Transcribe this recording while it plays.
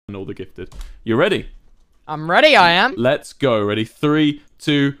and all the gifted. You ready? I'm ready, I am. Let's go. Ready? 3,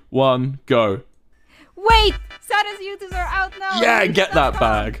 2, 1, go. Wait! Sadist users are out now. Yeah, get that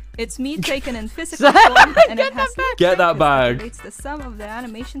bag. It's me taken in physical form, and it has Get that bag. It's the sum of the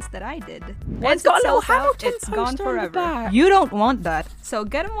animations that I did. It's Once got it a little sells out, Hamilton it's gone poster on the forever. back. You don't want that, so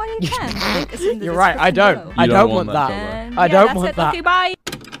get them while you can. Link is in the You're right, I don't. description I You don't don't want want that, that. below. And I yeah, don't that's want it. that. Okay, bye.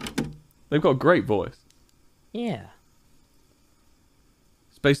 They've got a great voice. Yeah.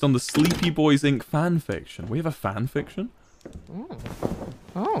 It's based on the Sleepy Boys Inc. fan fiction. We have a fan fiction?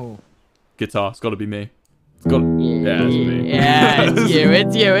 Oh. Guitar. It's got to be me. It's got. Yeah, it's me. Yeah, it's you.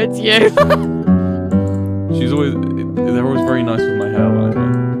 It's you. It's you. She's always. They're always very nice with my hair when I go.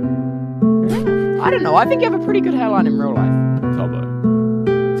 I don't know. I think you have a pretty good hairline in real life. Tubbo.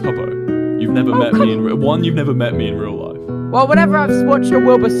 You've never met me in you've never met me in real life. Well, whenever I've watched a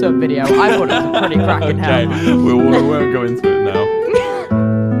Wilbur Soot video, I thought it was a pretty cracking Okay, hairline. we won't go into it now.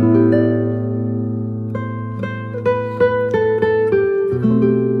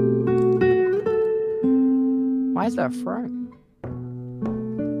 Why is there a throne?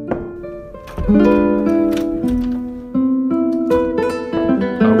 I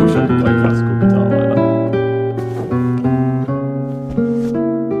wish I could play classical guitar like that.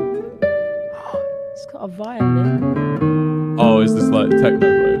 It's got a violin. Oh, is this like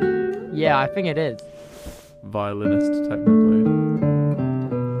Technoblade? Yeah, I think it is. Violinist Technoblade.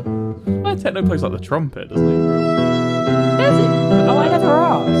 Techno plays like the trumpet, doesn't he? Is it? Oh, I never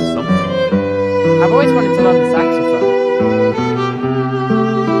asked. Something. I've always wanted to learn the saxophone.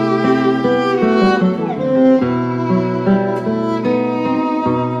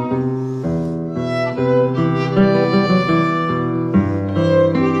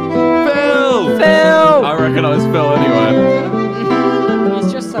 Phil! Phil! I recognise Phil anyway.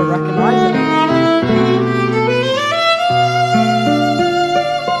 He's just so recognizable.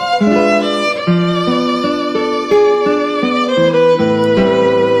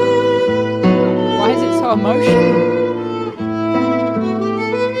 Why is it so emotional?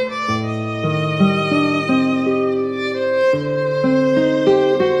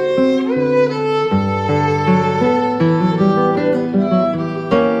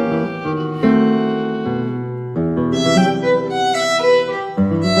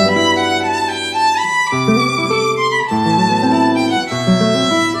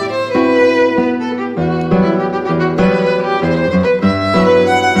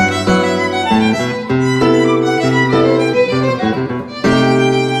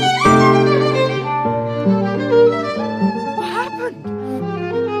 What happened?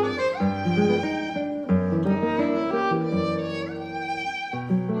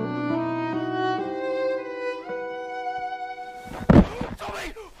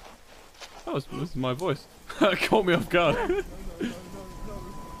 This is my voice. That caught me off guard.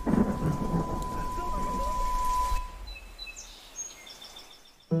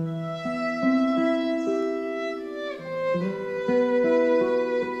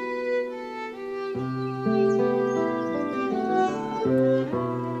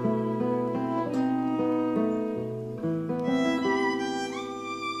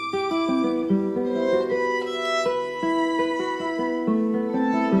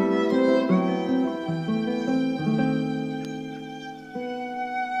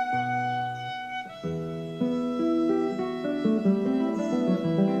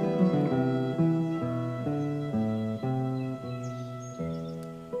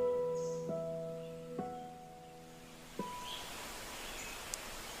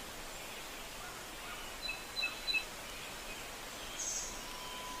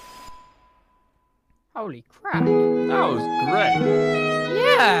 Holy crap. That was great.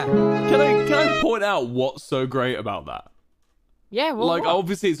 Yeah. Can I point out what's so great about that? Yeah, well, Like, what?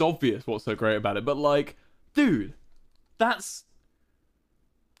 obviously it's obvious what's so great about it, but like, dude, that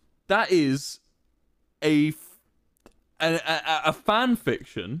is a fan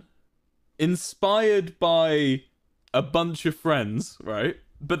fiction inspired by a bunch of friends, right?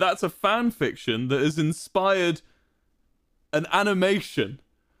 But that's a fan fiction that has inspired an animation.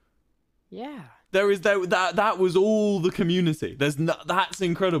 Yeah. That was all the community. That's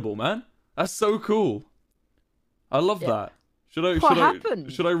incredible, man. That's so cool. I love that. Should I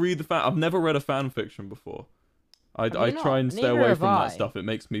read the fan? I've never read a fan fiction before. I try and stay away from that stuff. It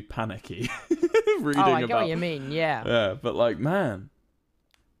makes me panicky. Reading I get what you mean. Yeah. Yeah, but like, man,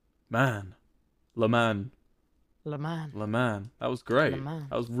 Le Man. That was great. That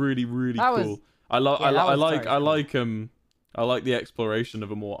was really cool. I like the exploration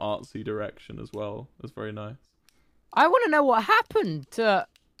of a more artsy direction as well. That's very nice. I want to know what happened to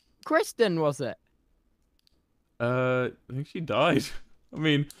Kristen, was it? I think she died. I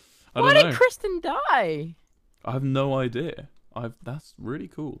mean, I Why don't know. did Kristen die? I have no idea. That's really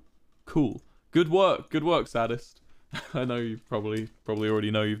cool. Cool. Good work, Sadist. I know you probably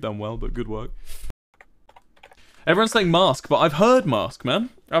already know you've done well, but good work. Everyone's saying Mask, but I've heard Mask, man.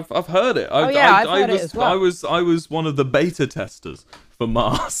 I've heard it. I've heard it as well. I was one of the beta testers for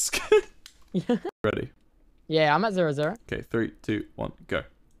Mask. Ready? Yeah, I'm at 0-0. Okay, 3, 2, 1, go.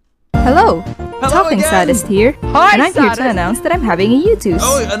 Hello, Talking again. Sadist here, Hi, and I'm here Sadist. to announce that I'm having a YouTube.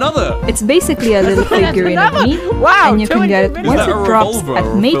 Oh, another! It's basically a little figurine of me, Wow, and you can get it 200 once Is that it a drops revolver at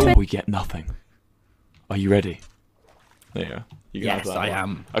or a May film? 20. We get nothing. Are you ready? There you go. You can have Yes, that I one.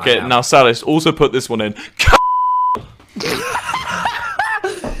 am. Okay, I am. now Sadist, also put this one in.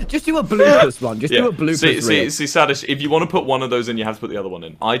 Just do a bloopers one. Just do a bloopers reel. See, Sadist, if you want to put one of those in, you have to put the other one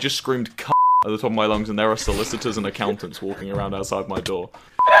in. I just screamed at the top of my lungs, and there are solicitors and accountants walking around outside my door.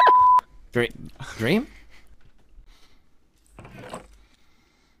 Dream?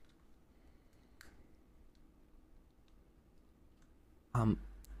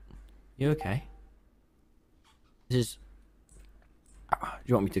 You okay? This is... do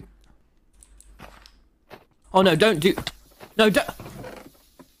you want me to... Oh no, don't do... No, don't...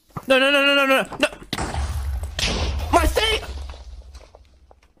 No! My thing!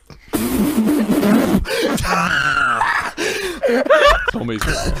 Tommy's.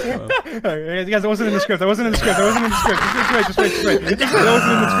 Hey, guys, that wasn't in the script. That wasn't in the script. That wasn't in the script. Just wait. That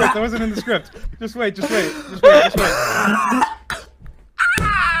wasn't in the script. That wasn't in the script. Just wait.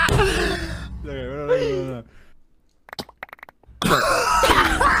 No.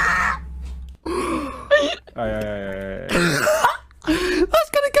 That's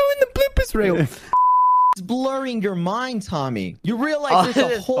gonna go in the bloopers reel. It's blurring your mind, Tommy. You realize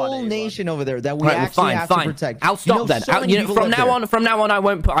there's a whole nation over there that we actually have to protect. I'll stop then. From now on, I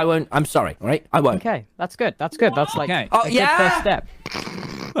won't. I'm sorry. All right, I won't. Okay, that's good. That's like Okay. a good first step.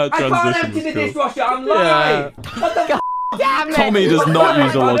 That transition was cool. dishwasher. I'm lying. Damn it! Tommy does not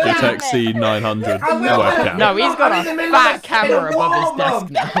use a Logitech C900 webcam. No, he's got a fat camera above his desk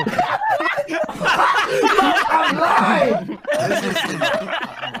now. I'm lying.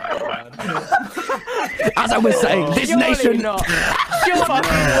 As I was saying, this nation. Not. Shut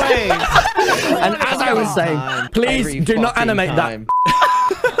fucking way. And as I was saying, please do not animate that.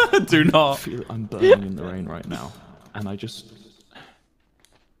 Do not. I feel I'm burning in the rain right now, and I just...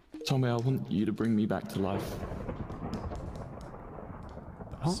 Tommy, I want you to bring me back to life.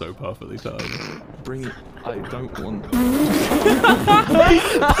 So perfectly timed. Bring it. I don't want... That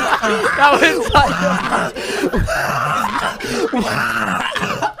was like...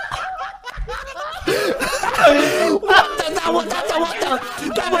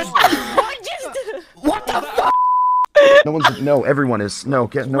 What the fuck? No one's no. Everyone is no.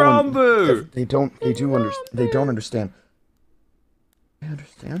 Get no one. Rambo! They don't. They do understand. They don't understand. I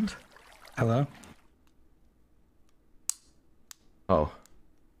understand. Hello? Oh.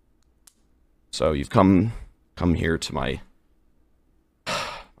 So you've come here to my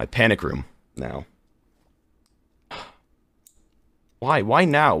panic room now. Why? Why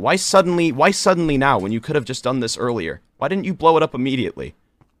now? Why suddenly now when you could have just done this earlier? Why didn't you blow it up immediately?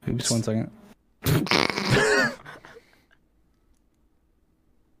 Just 1 second.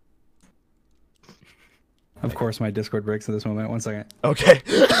 Of course, my Discord breaks at this moment. 1 second. Okay.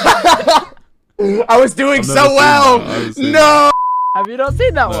 I was doing I've so never seen well. that. I haven't seen No. Have you not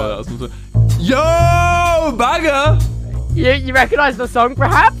seen that one? No, that's Yo, banger! You recognise the song,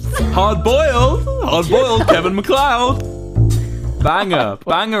 perhaps? Hard boiled, Kevin McLeod.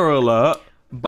 Banger alert.